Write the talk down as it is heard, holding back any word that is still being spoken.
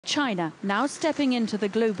China now stepping into the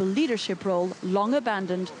global leadership role long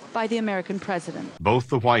abandoned by the American president. Both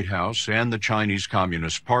the White House and the Chinese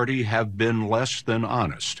Communist Party have been less than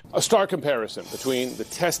honest. A stark comparison between the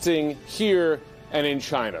testing here and in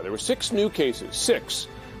China. There were 6 new cases, 6,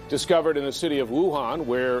 discovered in the city of Wuhan,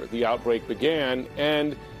 where the outbreak began,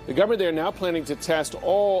 and the government there now planning to test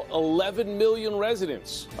all 11 million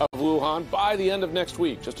residents of Wuhan by the end of next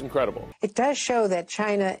week. Just incredible. It does show that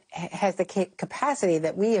China has the capacity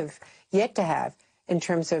that we have yet to have in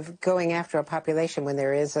terms of going after a population when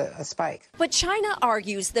there is a spike. But China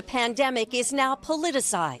argues the pandemic is now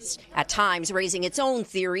politicized, at times raising its own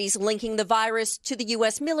theories linking the virus to the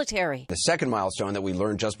U.S. military. The second milestone that we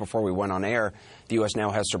learned just before we went on air, the U.S.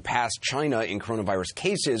 now has surpassed China in coronavirus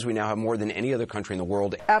cases. We now have more than any other country in the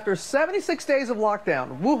world. After 76 days of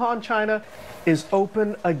lockdown, Wuhan, China is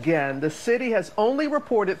open again. The city has only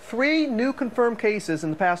reported 3 new confirmed cases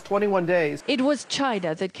in the past 21 days. It was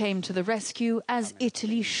China that came to the rescue as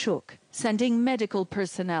Italy shook, sending medical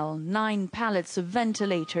personnel, 9 pallets of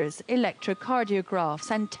ventilators,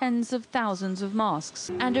 electrocardiographs and tens of thousands of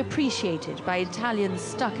masks, and appreciated by Italians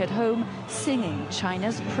stuck at home singing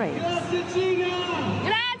China's praise.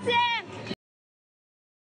 Grazie!